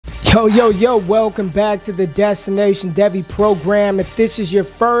Yo, welcome back to the Destination Devy program. If this is your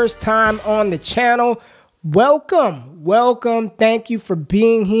first time on the channel, welcome. Thank you for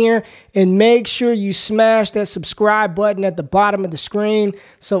being here, and make sure you smash that subscribe button at the bottom of the screen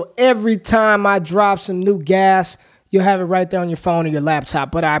so every time I drop some new gas, you'll have it right there on your phone or your laptop.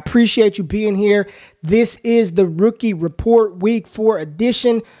 But I appreciate you being here. This is the Rookie Report Week 4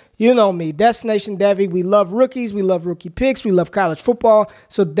 edition. You know me, Destination Devy. We love rookies. We love rookie picks. We love college football.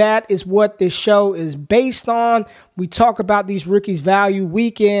 So that is what this show is based on. We talk about these rookies' value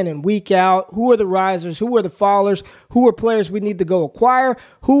week in and week out. Who are the risers? Who are the fallers? Who are players we need to go acquire?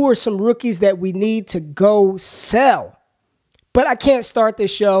 Who are some rookies that we need to go sell? But I can't start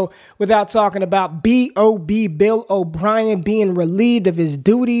this show without talking about B.O.B. Bill O'Brien being relieved of his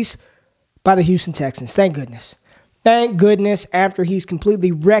duties by the Houston Texans. Thank goodness. Thank goodness, after he's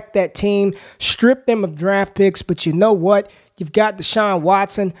completely wrecked that team, stripped them of draft picks. But you know what? You've got Deshaun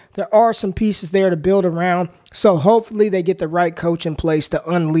Watson. There are some pieces there to build around. So hopefully they get the right coach in place to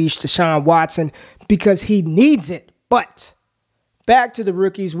unleash Deshaun Watson because he needs it. But back to the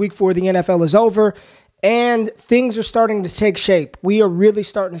rookies. Week 4 of the NFL is over, and things are starting to take shape. We are really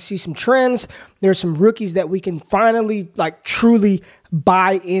starting to see some trends. There's some rookies that we can finally, truly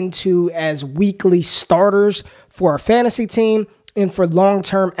buy into as weekly starters for our fantasy team and for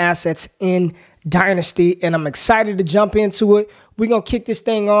long-term assets in Dynasty. And I'm excited to jump into it. We're going to kick this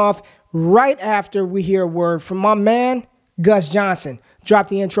thing off right after we hear a word from my man, Gus Johnson. Drop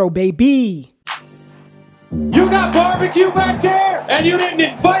the intro, baby. You got barbecue back there, and you didn't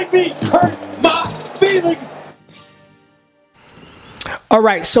invite me. Hurt my feelings. All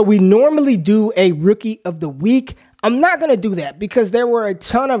right, so we normally do a Rookie of the Week. I'm not going to do that because there were a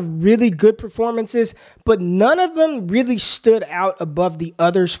ton of really good performances, but none of them really stood out above the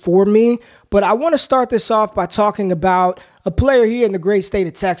others for me. But I want to start this off by talking about a player here in the great state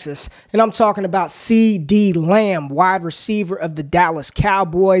of Texas, and I'm talking about CeeDee Lamb, wide receiver of the Dallas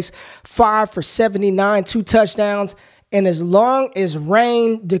Cowboys, 5 for 79, 2 touchdowns. And as long as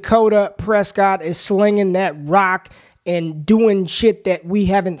Dakota Prescott is slinging that rock and doing shit that we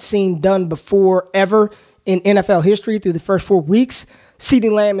haven't seen done before ever in NFL history through the first 4 weeks,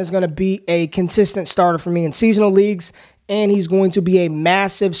 CeeDee Lamb is going to be a consistent starter for me in seasonal leagues, and he's going to be a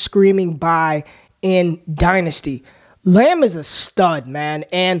massive screaming buy in Dynasty. Lamb is a stud, man,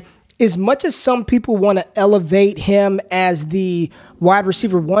 and as much as some people want to elevate him as the wide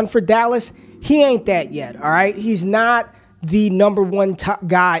receiver 1 for Dallas, he ain't that yet, all right? He's not the number 1 top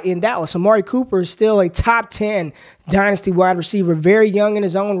guy in Dallas. Amari Cooper is still a top 10 Dynasty wide receiver, very young in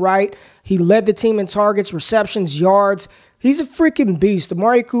his own right. He led the team in targets, receptions, yards. He's a freaking beast.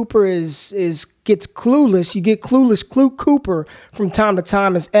 Amari Cooper gets clueless. You get clueless Cooper from time to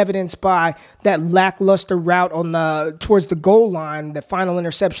time, as evidenced by that lackluster route on towards the goal line, the final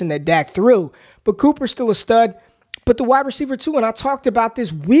interception that Dak threw. But Cooper's still a stud. But the wide receiver 2, and I talked about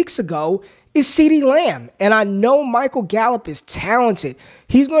this weeks ago, is CeeDee Lamb. And I know Michael Gallup is talented.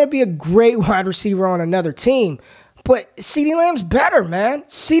 He's going to be a great wide receiver on another team. But CeeDee Lamb's better, man.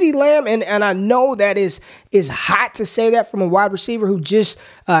 CeeDee Lamb, and I know that is hot to say that from a wide receiver who just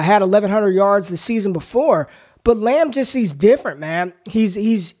had 1,100 yards the season before. But Lamb he's different, man. He's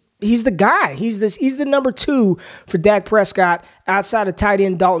the guy. He's the number 2 for Dak Prescott outside of tight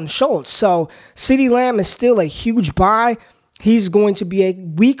end Dalton Schultz. So CeeDee Lamb is still a huge buy. He's going to be a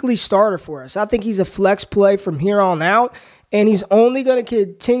weekly starter for us. I think he's a flex play from here on out. And he's only going to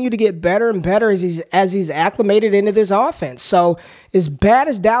continue to get better and better as he's acclimated into this offense. So as bad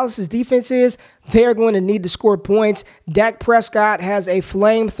as Dallas's defense is, they're going to need to score points. Dak Prescott has a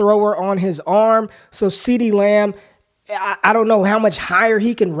flamethrower on his arm. So CeeDee Lamb, I don't know how much higher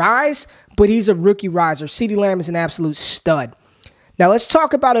he can rise, but he's a rookie riser. CeeDee Lamb is an absolute stud. Now let's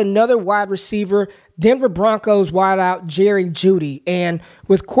talk about another wide receiver, Denver Broncos wideout Jerry Jeudy. And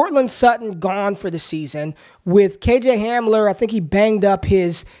with Courtland Sutton gone for the season, with KJ Hamler, I think he banged up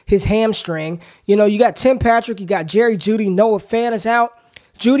his hamstring. You know, you got Tim Patrick, you got Jerry Jeudy, Noah Fant is out.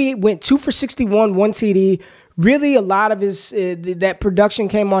 Jeudy went 2 for 61, 1 TD. Really, a lot of his that production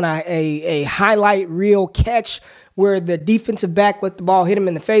came on a highlight reel catch where the defensive back let the ball hit him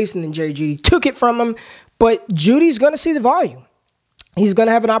in the face, and then Jerry Jeudy took it from him. But Judy's going to see the volume. He's going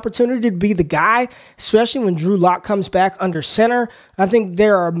to have an opportunity to be the guy, especially when Drew Lock comes back under center. I think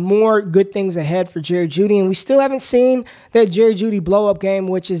there are more good things ahead for Jerry Jeudy, and we still haven't seen that Jerry Jeudy blow-up game,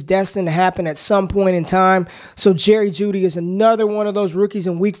 which is destined to happen at some point in time. So Jerry Jeudy is another one of those rookies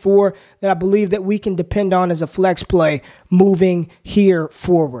in Week 4 that I believe that we can depend on as a flex play moving here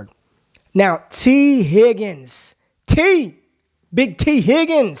forward. Now, Higgins. Big T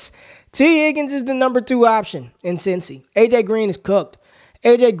Higgins. T Higgins is the number 2 option in Cincy. AJ Green is cooked.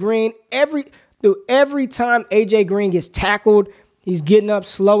 AJ Green, every time AJ Green gets tackled, he's getting up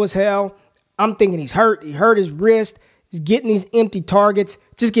slow as hell. I'm thinking he's hurt. He hurt his wrist. He's getting these empty targets.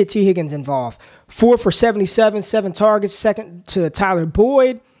 Just get T. Higgins involved. 4 for 77, 7 targets, second to Tyler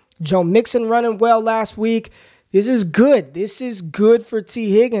Boyd. Joe Mixon running well last week. This is good. This is good for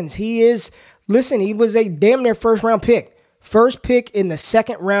T. Higgins. He was a damn near first-round pick. First pick in the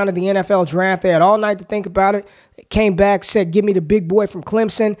second round of the NFL draft. They had all night to think about it. They came back, said, give me the big boy from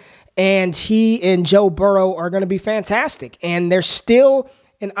Clemson. And he and Joe Burrow are going to be fantastic. And there's still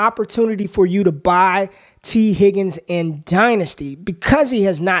an opportunity for you to buy T. Higgins in Dynasty because he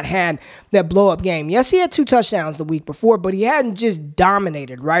has not had that blow-up game. Yes, he had 2 touchdowns the week before, but he hadn't just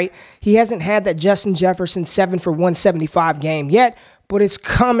dominated, right? He hasn't had that Justin Jefferson 7 for 175 game yet, but it's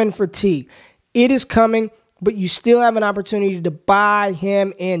coming for T. It is coming, but you still have an opportunity to buy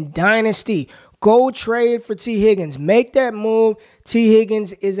him in Dynasty. Go trade for T. Higgins. Make that move. T.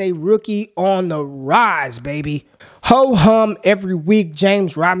 Higgins is a rookie on the rise, baby. Ho-hum, every week,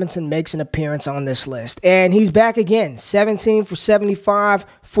 James Robinson makes an appearance on this list. And he's back again. 17 for 75,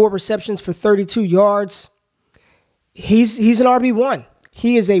 4 receptions for 32 yards. He's an RB1.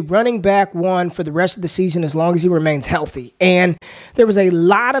 He is a running back 1 for the rest of the season as long as he remains healthy. And there was a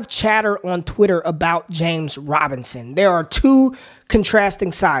lot of chatter on Twitter about James Robinson. There are 2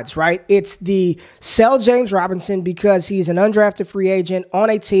 contrasting sides, right? It's the sell James Robinson because he's an undrafted free agent on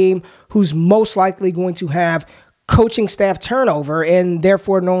a team who's most likely going to have coaching staff turnover and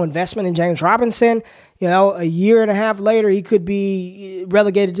therefore no investment in James Robinson. You know, a year and a half later, he could be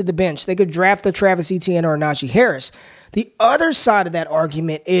relegated to the bench. They could draft a Travis Etienne or a Najee Harris. The other side of that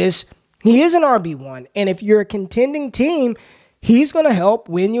argument is he is an RB1, and if you're a contending team, he's going to help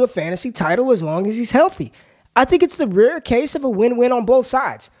win you a fantasy title as long as he's healthy. I think it's the rare case of a win-win on both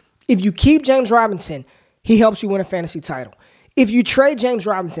sides. If you keep James Robinson, he helps you win a fantasy title. If you trade James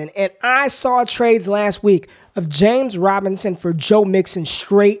Robinson, and I saw trades last week of James Robinson for Joe Mixon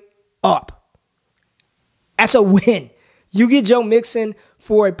straight up, that's a win. You get Joe Mixon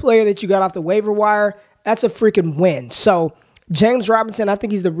for a player that you got off the waiver wire, that's a freaking win. So James Robinson, I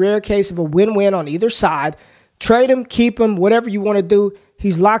think he's the rare case of a win-win on either side. Trade him, keep him, whatever you want to do.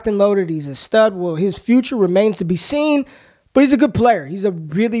 He's locked and loaded. He's a stud. Well, his future remains to be seen, but he's a good player. He's a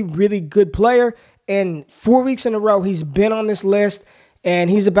really, really good player. And 4 weeks in a row, he's been on this list, and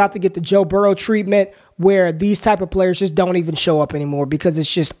he's about to get the Joe Burrow treatment where these type of players just don't even show up anymore because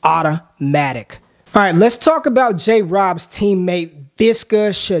it's just automatic. All right, let's talk about J-Rob's teammate, Laviska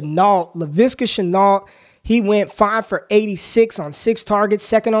Shenault. Laviska Shenault, he went 5 for 86 on 6 targets,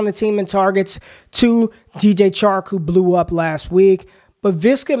 second on the team in targets to DJ Chark, who blew up last week. But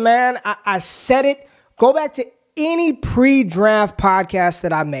Viska, man, I said it. Go back to any pre-draft podcast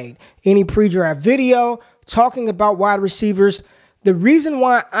that I made, any pre-draft video talking about wide receivers. The reason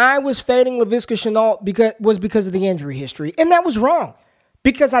why I was fading Laviska Shenault was because of the injury history. And that was wrong,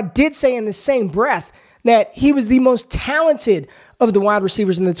 because I did say in the same breath that he was the most talented of the wide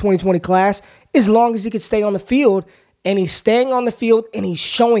receivers in the 2020 class as long as he could stay on the field. And he's staying on the field and he's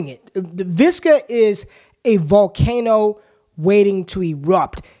showing it. Viska is a volcano waiting to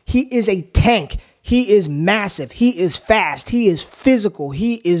erupt. He is a tank. He is massive. He is fast. He is physical.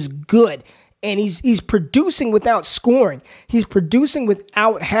 He is good. And he's producing without scoring. He's producing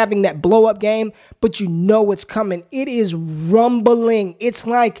without having that blow-up game, but you know it's coming. It is rumbling. It's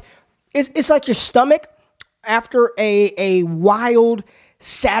like your stomach after a wild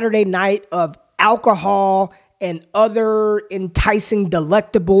Saturday night of alcohol and other enticing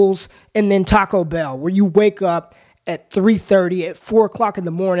delectables, and then Taco Bell, where you wake up at 3:30, at 4 o'clock in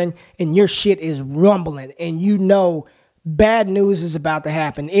the morning, and your shit is rumbling, and you know bad news is about to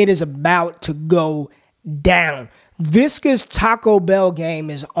happen. It is about to go down. Viska's Taco Bell game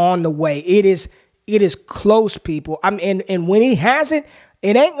is on the way. It is close, people. And when he has it,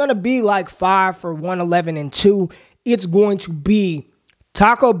 it ain't going to be like 5 for 111 and 2. It's going to be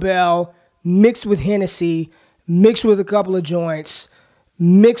Taco Bell mixed with Hennessy, mixed with a couple of joints,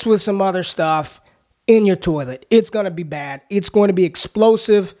 mixed with some other stuff in your toilet. It's going to be bad. It's going to be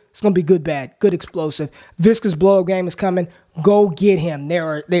explosive. It's going to be good, bad, good, explosive. Viska's blow-up game is coming. Go get him.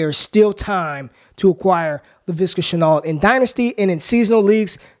 There is still time to acquire Laviska Shenault in Dynasty and in seasonal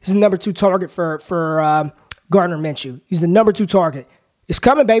leagues. He's the number 2 target for Gardner Minshew. He's the number 2 target. It's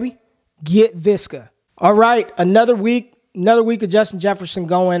coming, baby. Get Viska. All right, another week of Justin Jefferson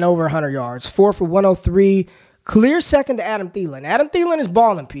going over 100 yards. 4 for 103. Clear second to Adam Thielen. Adam Thielen is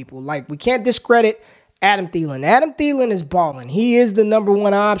balling, people. Like, we can't discredit Adam Thielen. Adam Thielen is balling. He is the number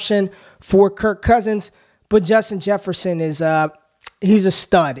 1 option for Kirk Cousins, but Justin Jefferson is he's a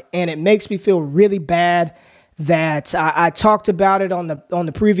stud, and it makes me feel really bad that I talked about it on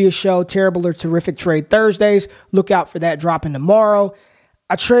the previous show, Terrible or Terrific Trade Thursdays. Look out for that dropping tomorrow.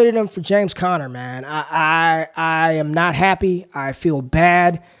 I traded him for James Conner, man. I am not happy. I feel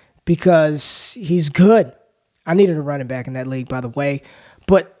bad because he's good. I needed a running back in that league, by the way.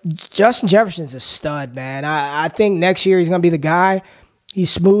 But Justin Jefferson's a stud, man. I think next year he's going to be the guy. He's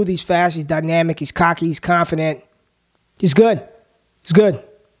smooth, he's fast, he's dynamic, he's cocky, he's confident. He's good. He's good.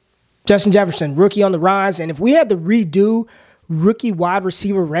 Justin Jefferson, rookie on the rise. And if we had to redo rookie wide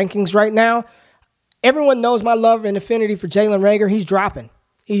receiver rankings right now, everyone knows my love and affinity for Jalen Reagor. He's dropping.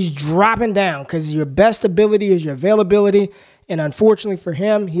 He's dropping down because your best ability is your availability. And unfortunately for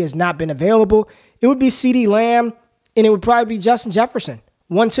him, he has not been available. It would be CeeDee Lamb, and it would probably be Justin Jefferson,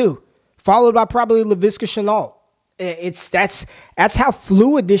 1-2, followed by probably Laviska Shenault. That's how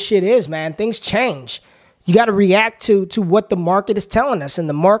fluid this shit is, man. Things change. You got to react to what the market is telling us. And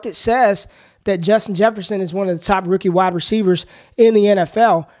the market says that Justin Jefferson is one of the top rookie wide receivers in the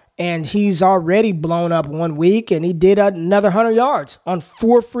NFL. And he's already blown up 1 week, and he did another 100 yards on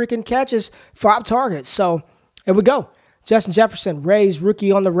 4 freaking catches, 5 targets. So here we go. Justin Jefferson, Rays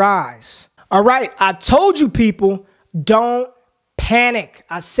rookie on the rise. All right, I told you people, don't panic.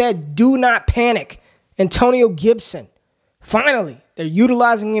 I said do not panic. Antonio Gibson. Finally, they're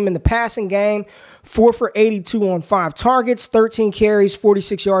utilizing him in the passing game. 4 for 82 on 5 targets, 13 carries,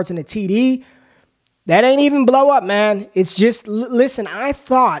 46 yards, and a TD. That ain't even blow up, man. It's just, listen, I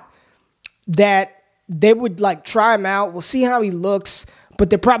thought that they would try him out. We'll see how he looks, but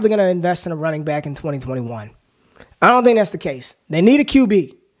they're probably going to invest in a running back in 2021. I don't think that's the case. They need a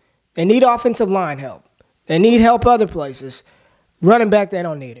QB. They need offensive line help. They need help other places. Running back, they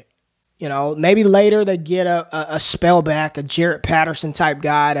don't need it. You know, maybe later they get a spell back, a Jarrett Patterson type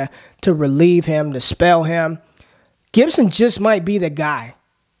guy to relieve him, to spell him. Gibson just might be the guy.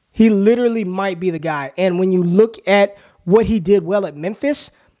 He literally might be the guy. And when you look at what he did well at Memphis,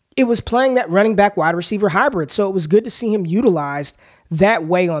 it was playing that running back wide receiver hybrid. So it was good to see him utilized that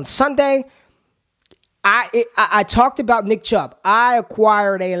way on Sunday. I talked about Nick Chubb. I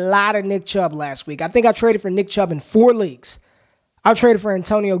acquired a lot of Nick Chubb last week. I think I traded for Nick Chubb in 4 leagues. I traded for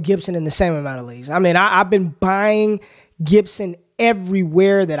Antonio Gibson in the same amount of leagues. I mean, I've been buying Gibson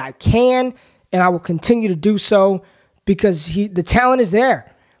everywhere that I can, and I will continue to do so because the talent is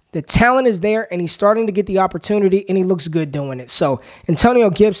there. The talent is there, and he's starting to get the opportunity, and he looks good doing it. So, Antonio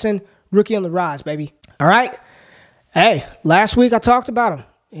Gibson, rookie on the rise, baby. All right? Hey, last week I talked about him.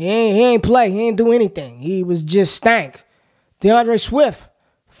 He ain't play. He ain't do anything. He was just stank. DeAndre Swift,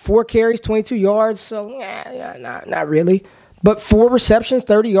 4 carries, 22 yards. So, not really. But 4 receptions,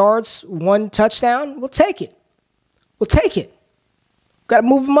 30 yards, 1 touchdown. We'll take it. We'll take it. Got to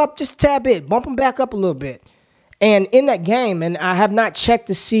move him up just a tad bit. Bump him back up a little bit. And in that game, and I have not checked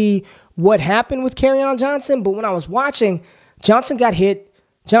to see what happened with Kerryon Johnson, but when I was watching, Johnson got hit.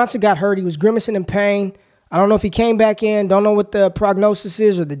 Johnson got hurt. He was grimacing in pain. I don't know if he came back in. Don't know what the prognosis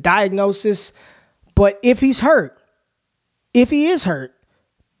is or the diagnosis. But if he's hurt, if he is hurt,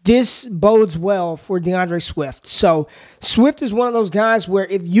 this bodes well for DeAndre Swift. So Swift is one of those guys where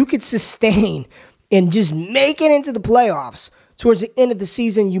if you could sustain and just make it into the playoffs towards the end of the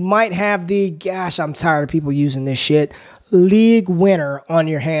season, you might have the, gosh, I'm tired of people using this shit, league winner on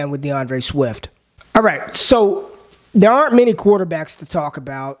your hand with DeAndre Swift. All right, so there aren't many quarterbacks to talk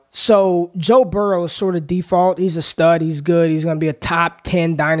about. So Joe Burrow is sort of default. He's a stud. He's good. He's going to be a top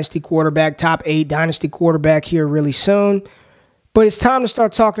 10 dynasty quarterback, top 8 dynasty quarterback here really soon. But it's time to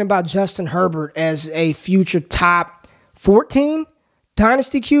start talking about Justin Herbert as a future top 14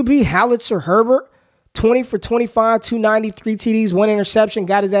 dynasty QB. Howitzer Herbert, 20 for 25, 293 TDs, 1 interception,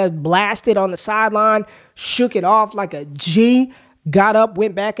 got his ass blasted on the sideline, shook it off like a G, got up,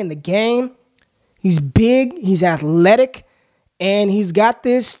 went back in the game. He's big, he's athletic, and he's got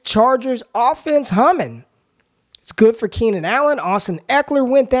this Chargers offense humming. It's good for Keenan Allen. Austin Eckler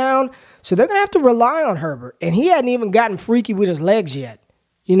went down. So they're going to have to rely on Herbert. And he hadn't even gotten freaky with his legs yet.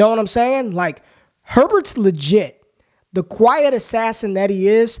 You know what I'm saying? Like, Herbert's legit. The quiet assassin that he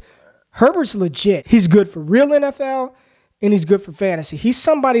is, Herbert's legit. He's good for real NFL, and he's good for fantasy. He's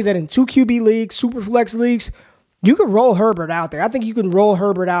somebody that in 2 QB leagues, super flex leagues, you can roll Herbert out there. I think you can roll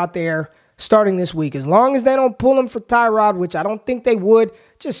Herbert out there starting this week. As long as they don't pull him for Tyrod, which I don't think they would.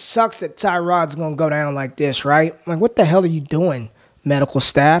 Just sucks that Tyrod's going to go down like this, right? Like, what the hell are you doing, medical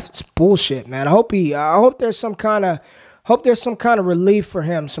staff? It's bullshit, man. I hope there's some kind of relief for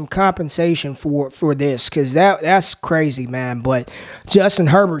him, some compensation for this, because that's crazy, man. But Justin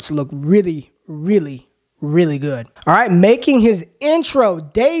Herbert's look really, really, really good. All right, making his intro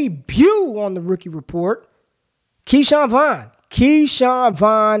debut on the Rookie Report, Keyshawn Vaughn. Keyshawn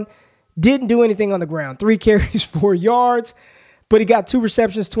Vaughn Didn't do anything on the ground. 3 carries, 4 yards. But he got 2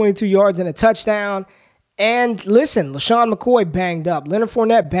 receptions, 22 yards, and a touchdown. And listen, LaShawn McCoy banged up. Leonard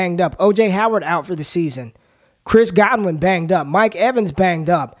Fournette banged up. O.J. Howard out for the season. Chris Godwin banged up. Mike Evans banged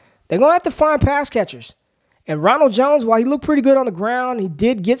up. They're going to have to find pass catchers. And Ronald Jones, while he looked pretty good on the ground, he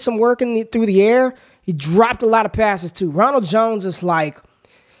did get some work through the air. He dropped a lot of passes too. Ronald Jones is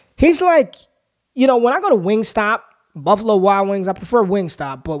he's like, when I go to Wingstop, Buffalo Wild Wings, I prefer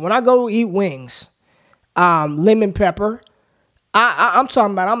Wingstop. But when I go eat wings, lemon pepper, I'm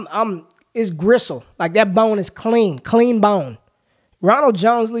talking about, it's gristle. Like that bone is clean bone. Ronald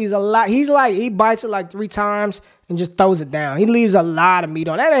Jones leaves a lot. He bites it 3 times and just throws it down. He leaves a lot of meat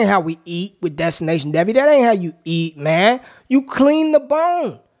on. That ain't how we eat with Destination Debbie. That ain't how you eat, man. You clean the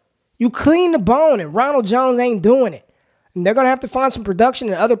bone. And Ronald Jones ain't doing it. And they're going to have to find some production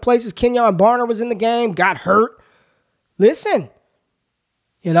in other places. Kenyon Barner was in the game, got hurt. Listen,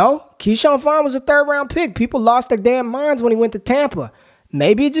 Keyshawn Vaughn was a 3rd-round pick. People lost their damn minds when he went to Tampa.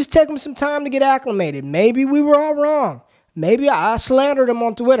 Maybe it just took him some time to get acclimated. Maybe we were all wrong. Maybe I slandered him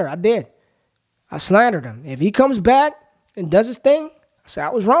on Twitter. I did. I slandered him. If he comes back and does his thing, I say I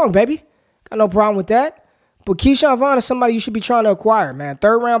was wrong, baby. Got no problem with that. But Keyshawn Vaughn is somebody you should be trying to acquire, man.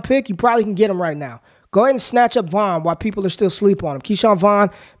 3rd-round pick, you probably can get him right now. Go ahead and snatch up Vaughn while people are still asleep on him. Keyshawn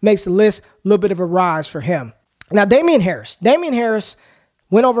Vaughn makes the list. A little bit of a rise for him. Now, Damien Harris. Damien Harris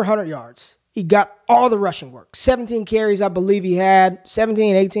went over 100 yards. He got all the rushing work. 17 carries, I believe he had.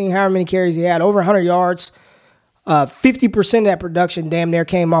 17, 18, however many carries he had. Over 100 yards. 50% of that production damn near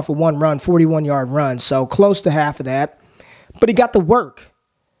came off of one run, 41-yard run. So close to half of that. But he got the work.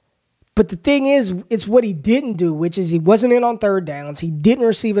 But the thing is, it's what he didn't do, which is he wasn't in on 3rd downs. He didn't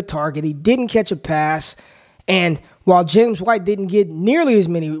receive a target. He didn't catch a pass. And while James White didn't get nearly as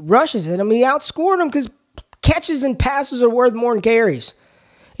many rushes at him, he outscored him because catches and passes are worth more than carries.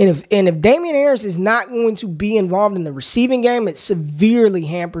 And if Damien Harris is not going to be involved in the receiving game, it severely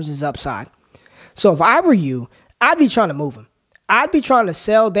hampers his upside. So if I were you, I'd be trying to move him. I'd be trying to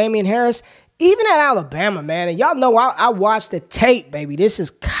sell Damien Harris, even at Alabama, man. And y'all know I watched the tape, baby. This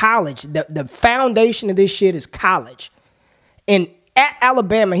is college. The foundation of this shit is college. And at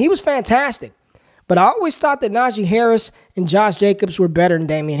Alabama, he was fantastic. But I always thought that Najee Harris and Josh Jacobs were better than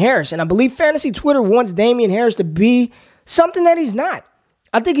Damien Harris. And I believe Fantasy Twitter wants Damien Harris to be something that he's not.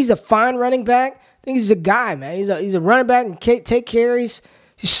 I think he's a fine running back. I think he's a guy, man. He's a running back and take carries.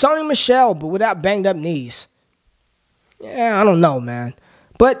 He's Sonny Michel, but without banged up knees. Yeah, I don't know, man.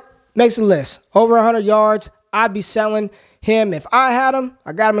 But makes a list. Over 100 yards, I'd be selling him. If I had him,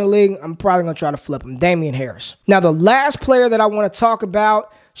 I got him in the league, I'm probably going to try to flip him. Damien Harris. Now, the last player that I want to talk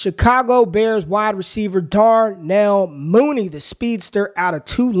about, Chicago Bears wide receiver Darnell Mooney, the speedster out of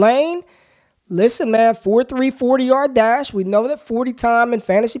Tulane. Listen, man, 4.3 40-yard dash. We know that 40 time and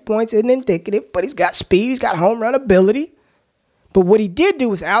fantasy points isn't indicative, but he's got speed. He's got home run ability. But what he did do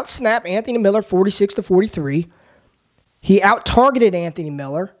was out-snap Anthony Miller 46-43. He out-targeted Anthony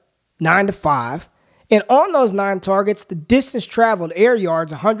Miller 9-5. And on those 9 targets, the distance traveled, air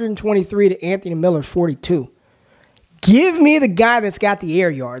yards, 123 to Anthony Miller's 42. Give me the guy that's got the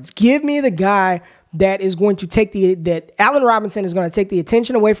air yards. Give me the guy that is going to that Allen Robinson is going to take the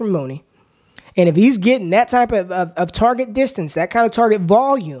attention away from Mooney. And if he's getting that type of target distance, that kind of target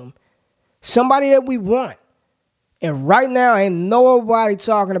volume, somebody that we want. And right now, ain't nobody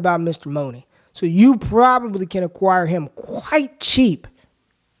talking about Mr. Mooney. So you probably can acquire him quite cheap.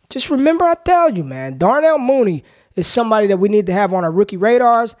 Just remember I tell you, man, Darnell Mooney is somebody that we need to have on our rookie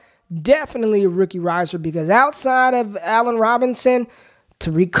radars. Definitely a rookie riser because outside of Allen Robinson,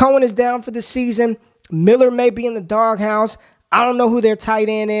 Tariq Cohen is down for the season. Miller may be in the doghouse. I don't know who their tight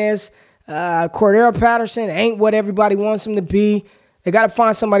end is. Cordero Patterson ain't what everybody wants him to be. They got to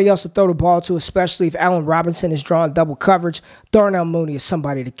find somebody else to throw the ball to, especially if Allen Robinson is drawing double coverage. Darnell Mooney is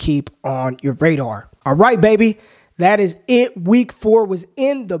somebody to keep on your radar. All right, baby. That is it. Week 4 was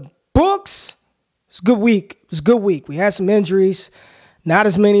in the books. It's a good week. It was a good week. We had some injuries, not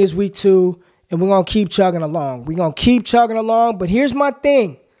as many as week 2, and we're going to keep chugging along. We're going to keep chugging along, but here's my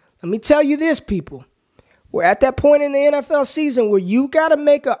thing. Let me tell you this, people. We're at that point in the NFL season where you got to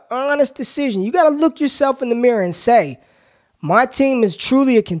make an honest decision. You got to look yourself in the mirror and say, my team is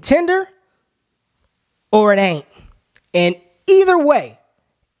truly a contender or it ain't. And either way,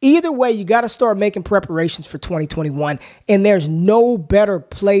 you got to start making preparations for 2021. And there's no better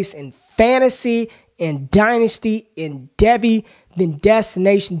place in fantasy, in Dynasty, in Devy than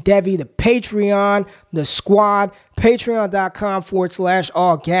Destination Devy, the Patreon, the squad,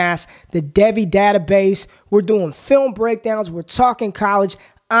 patreon.com/allgas, the Devy database. We're doing film breakdowns. We're talking college.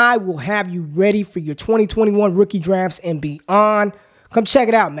 I will have you ready for your 2021 rookie drafts and beyond. Come check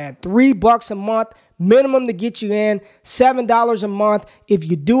it out, man. $3 a month. Minimum to get you in, $7 a month. If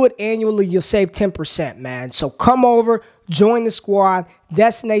you do it annually, you'll save 10%, man. So come over, join the squad,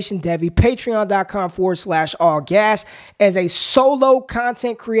 Destination Devy, patreon.com/allgas. As a solo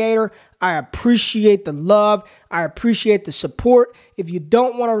content creator, I appreciate the love. I appreciate the support. If you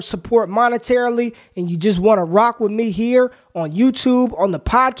don't want to support monetarily and you just want to rock with me here on YouTube, on the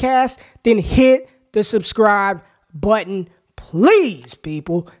podcast, then hit the subscribe button. Please,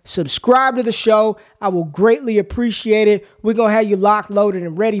 people, subscribe to the show. I will greatly appreciate it. We're going to have you locked, loaded,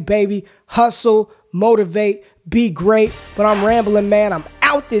 and ready, baby. Hustle, motivate, be great. But I'm rambling, man. I'm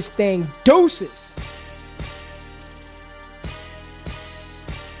out this thing. Deuces.